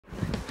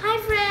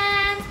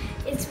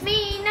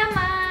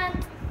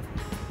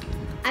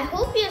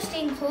hope you're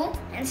staying home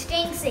and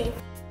staying safe.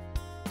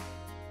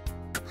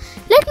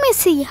 Let me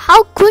see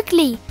how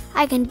quickly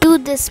I can do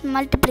this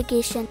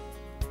multiplication.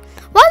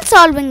 While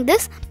solving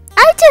this,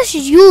 I just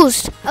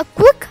used a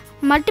quick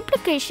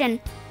multiplication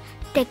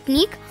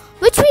technique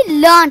which we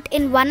learnt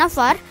in one of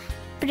our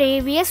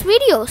previous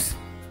videos.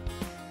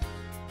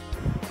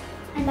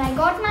 And I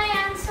got my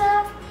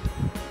answer.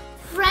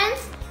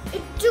 Friends,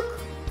 it took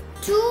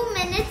 2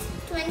 minutes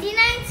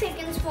 29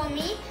 seconds for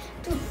me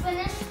to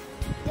finish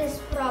this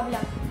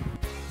problem.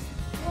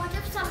 What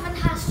if someone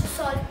has to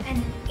solve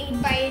an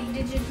 8 by 8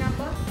 digit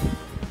number?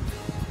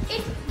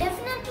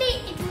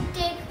 It would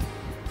take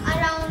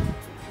around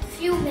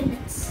few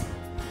minutes.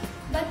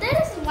 But there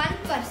is one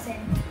person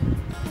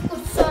who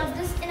could solve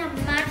this in a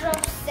matter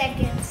of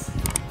seconds.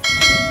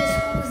 And guess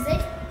who is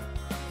it?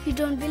 You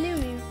don't believe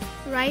me,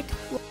 right?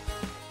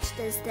 Watch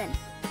this then.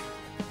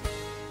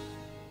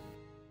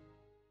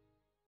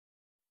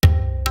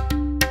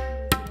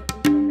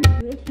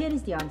 Here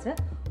is the answer.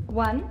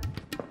 1,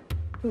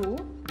 2,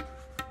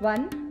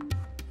 1,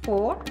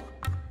 4,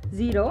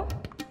 0,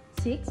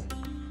 6,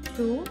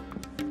 2,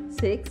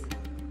 6,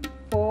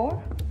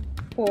 4,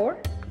 4,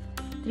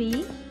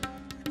 3,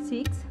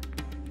 6,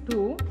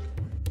 2,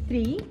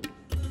 3,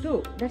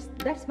 2.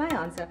 That's my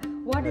answer.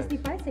 What does the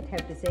 5 set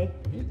have to say?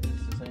 It's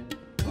the same.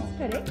 It's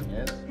correct.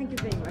 Yes. Thank you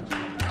very much.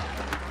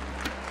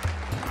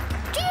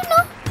 Do you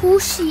know who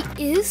she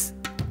is?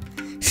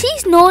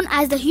 She's known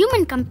as the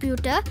human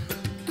computer,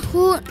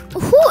 who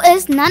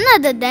is none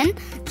other than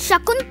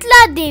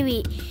Shakuntala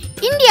Devi,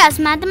 India's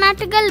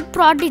mathematical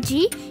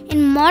prodigy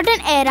in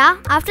modern era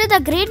after the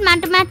great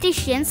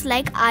mathematicians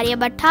like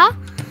Aryabhatta,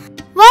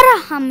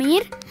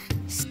 Varahamir,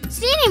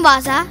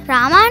 Srinivasa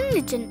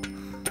Ramanujan.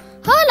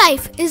 Her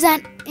life is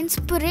an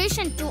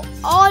inspiration to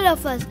all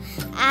of us,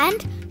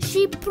 and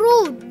she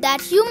proved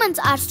that humans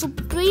are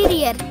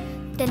superior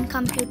than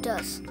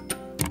computers.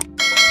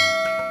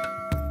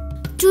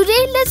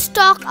 Today, let's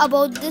talk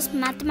about this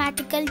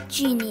mathematical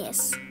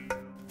genius.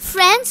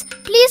 Friends,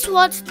 please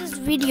watch this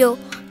video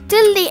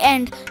till the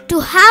end to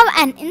have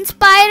an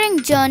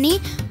inspiring journey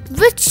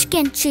which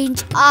can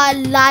change our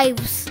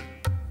lives.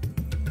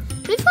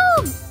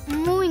 Before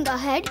moving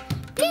ahead,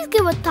 please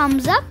give a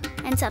thumbs up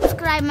and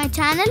subscribe my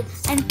channel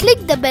and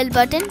click the bell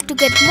button to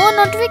get more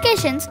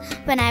notifications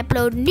when I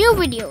upload new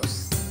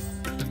videos.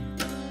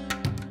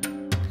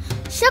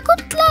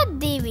 Shakuntala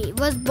Devi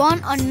was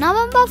born on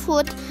November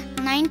 4th,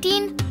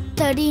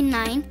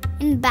 1939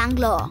 in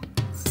Bangalore.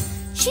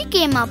 She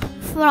came up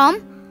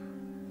from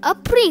a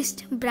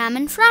priest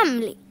Brahmin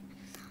family.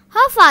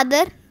 Her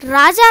father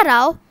Raja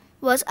Rao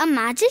was a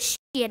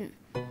magician.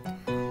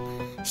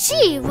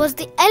 She was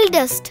the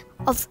eldest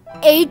of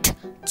 8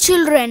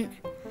 children.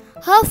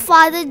 Her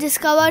father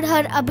discovered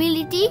her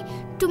ability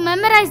to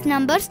memorize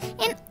numbers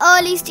in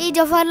early stage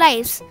of her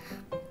lives.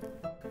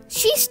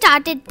 She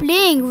started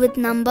playing with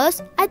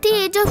numbers at the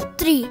age of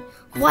 3,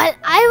 while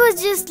I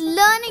was just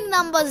learning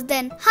numbers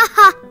then.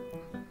 Haha!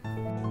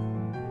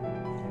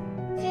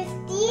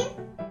 15,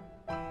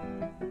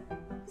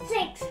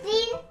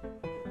 16,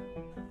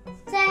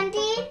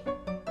 17,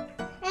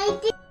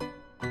 18.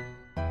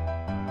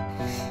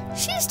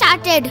 She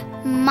started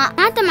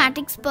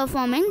mathematics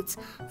performance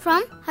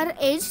from her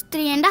age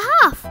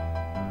 3.5.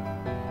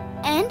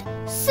 And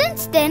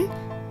since then,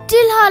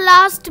 till her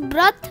last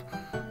breath,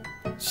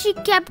 she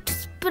kept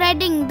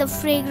spreading the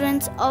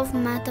fragrance of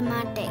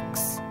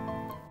mathematics.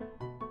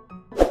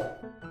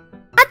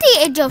 At the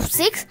age of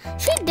 6,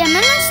 she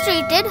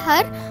demonstrated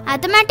her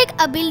mathematic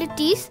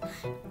abilities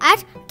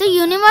at the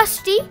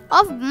University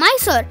of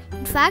Mysore.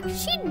 In fact,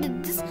 she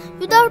did this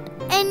without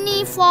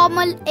any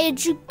formal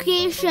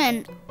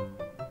education.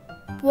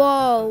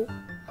 Wow!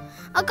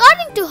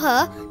 According to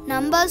her,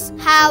 numbers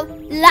have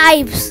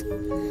lives.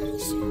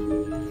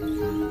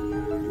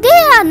 They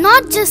are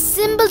not just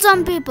symbols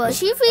on paper.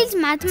 She feels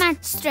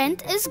mathematics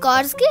strength is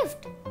God's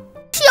gift.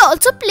 She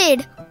also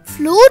played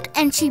flute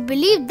and she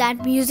believed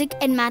that music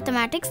and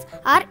mathematics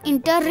are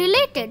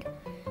interrelated.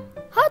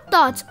 Her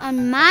thoughts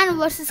on man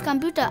versus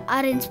computer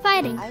are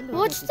inspiring.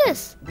 Watch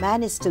this.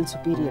 Man is still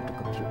superior to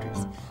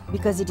computers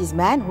because it is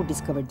man who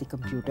discovered the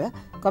computer.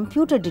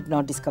 Computer did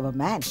not discover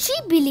man. She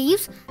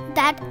believes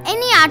that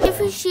any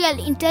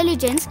artificial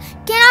intelligence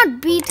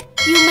cannot beat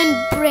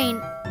human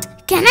brain.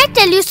 Can I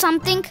tell you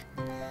something?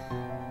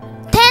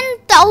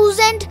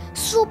 10,000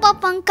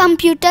 superpunk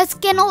computers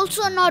can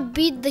also not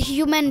beat the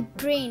human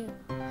brain.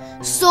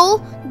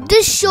 So,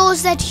 this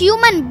shows that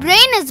human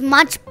brain is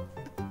much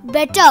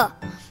better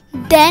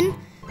than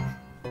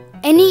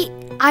any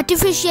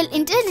artificial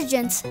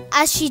intelligence,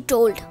 as she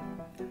told.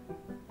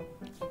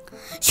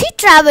 She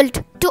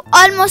traveled to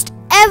almost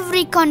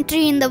every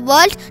country in the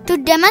world to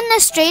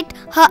demonstrate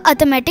her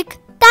arithmetic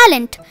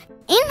talent.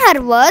 In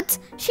her words,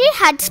 she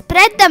had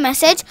spread the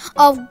message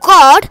of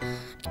God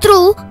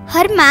through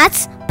her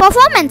maths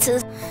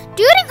performances.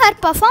 During her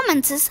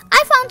performances,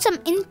 I found some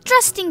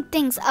interesting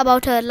things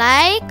about her,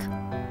 like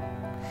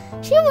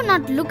she would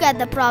not look at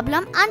the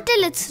problem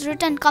until it's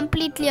written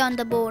completely on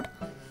the board.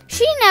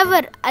 She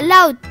never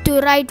allowed to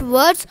write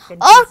words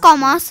or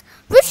commas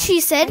which she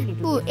said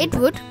it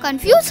would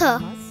confuse her.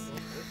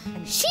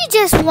 She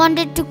just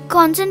wanted to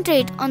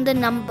concentrate on the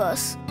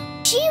numbers.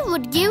 She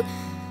would give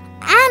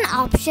an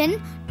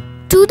option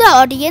to the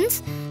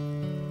audience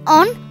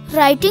on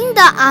writing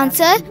the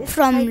answer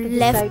from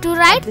left to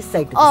right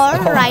or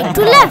right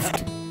to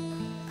left.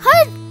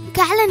 Her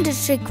calendar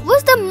trick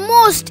was the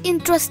most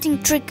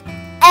interesting trick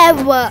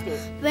ever.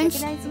 When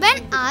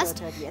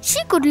asked,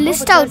 she could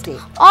list out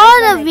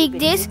all the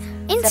weekdays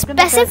in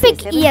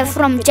specific year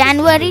from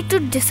January to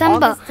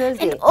December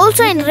and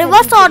also in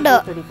reverse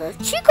order.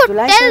 She could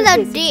tell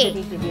the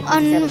day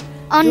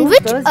on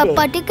which a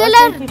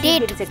particular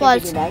date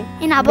falls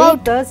in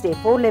about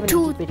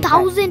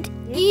 2000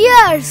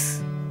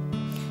 years.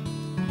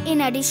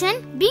 In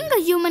addition, being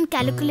a human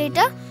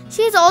calculator,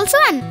 she is also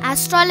an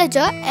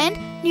astrologer and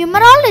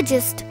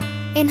numerologist.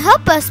 In her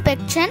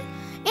perspective,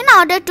 in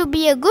order to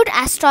be a good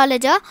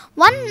astrologer,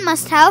 one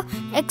must have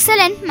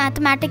excellent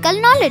mathematical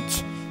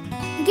knowledge.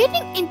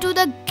 Getting into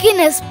the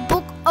Guinness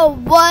Book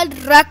of World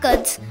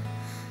Records.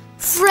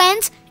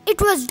 Friends, it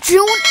was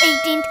June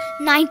 18,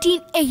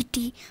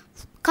 1980.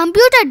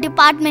 Computer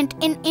Department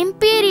in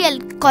Imperial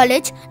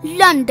College,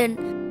 London.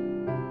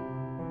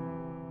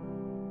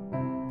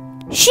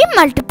 She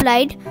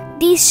multiplied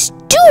these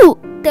two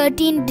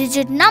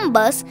 13-digit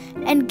numbers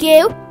and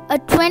gave a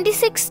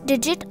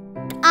 26-digit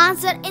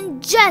answer in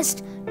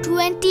just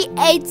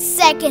 28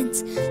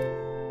 seconds.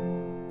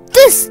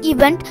 This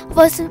event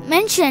was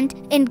mentioned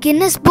in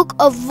Guinness Book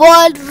of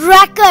World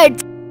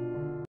Records.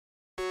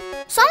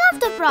 Some of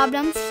the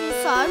problems she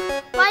solved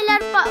while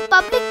her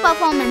public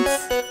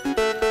performance.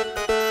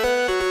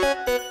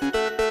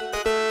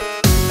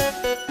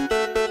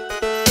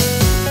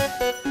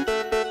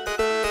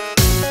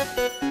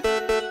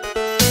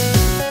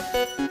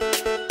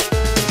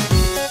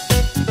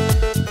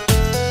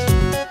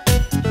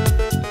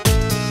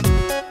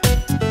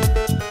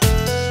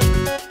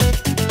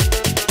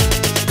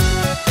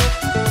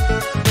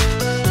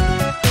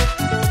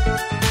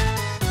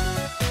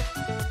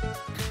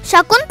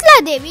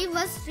 Shakuntala Devi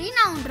was a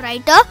renowned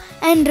writer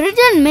and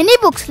written many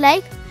books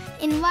like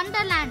In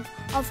Wonderland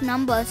of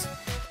Numbers,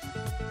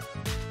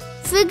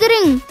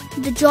 Figuring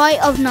the Joy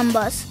of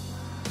Numbers,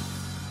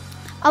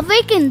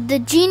 Awaken the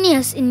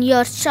Genius in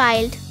Your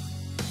Child,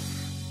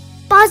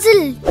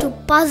 Puzzle to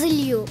Puzzle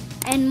You,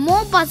 and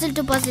More Puzzle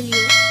to Puzzle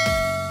You.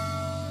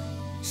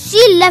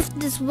 She left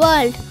this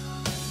world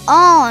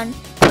on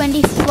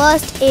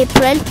 21st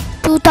April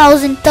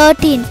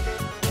 2013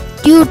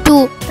 due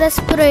to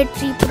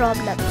respiratory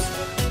problems.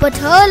 But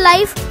her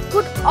life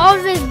would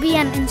always be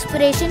an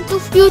inspiration to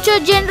future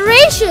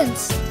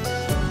generations.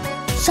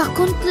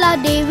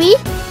 Shakuntala Devi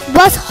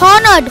was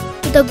honored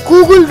with a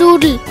Google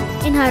Doodle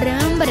in her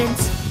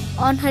remembrance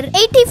on her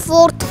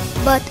 84th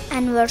birth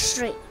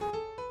anniversary.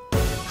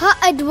 Her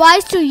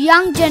advice to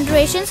young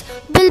generations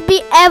will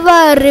be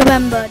ever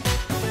remembered.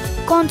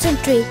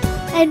 Concentrate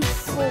and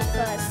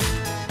focus.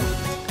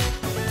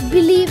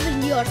 Believe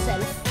in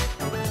yourself.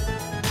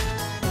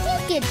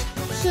 Kids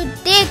should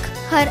take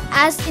her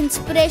as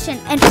inspiration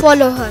and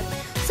follow her.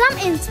 Some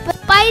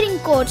inspiring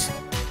quotes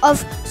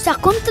of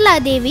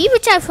Shakuntala Devi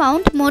which I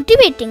found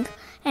motivating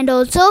and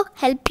also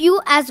help you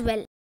as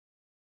well.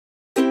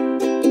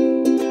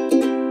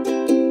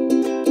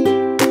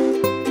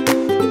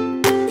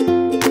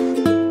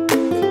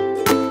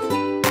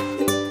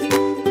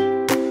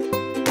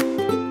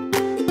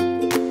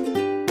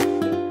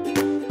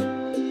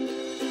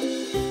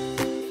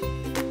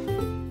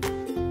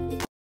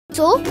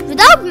 So,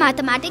 without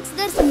mathematics,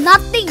 there's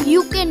nothing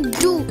you can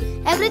do.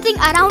 Everything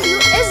around you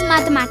is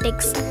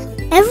mathematics.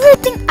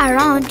 Everything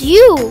around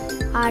you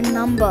are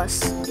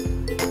numbers.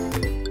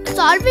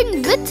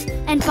 Solving wits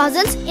and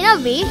puzzles in a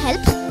way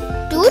helps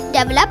to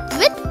develop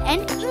wit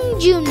and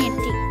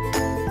ingenuity.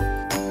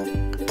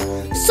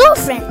 So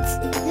friends,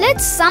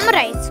 let's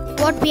summarize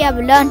what we have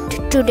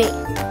learnt today.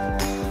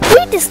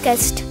 We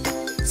discussed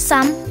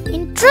some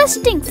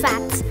interesting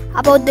facts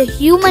about the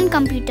human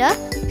computer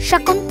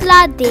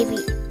Shakuntala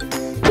Devi.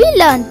 We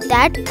learned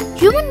that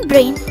human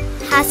brain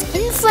has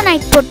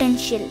infinite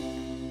potential.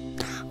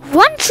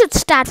 One should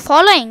start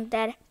following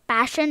their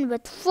passion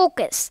with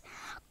focus,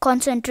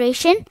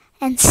 concentration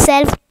and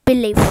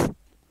self-belief.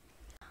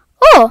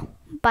 Oh,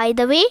 by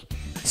the way,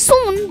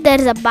 soon there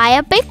is a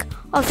biopic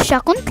of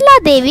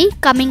Shakuntala Devi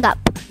coming up.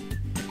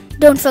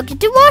 Don't forget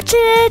to watch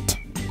it.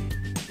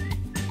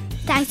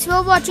 Thanks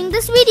for watching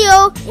this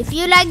video. If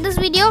you like this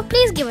video,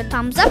 please give a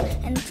thumbs up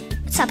and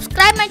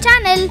subscribe my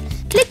channel.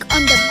 Click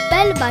on the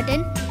bell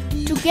button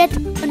to get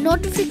a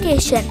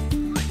notification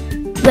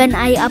when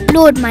I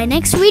upload my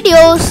next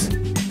videos.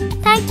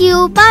 Thank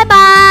you. Bye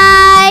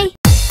bye.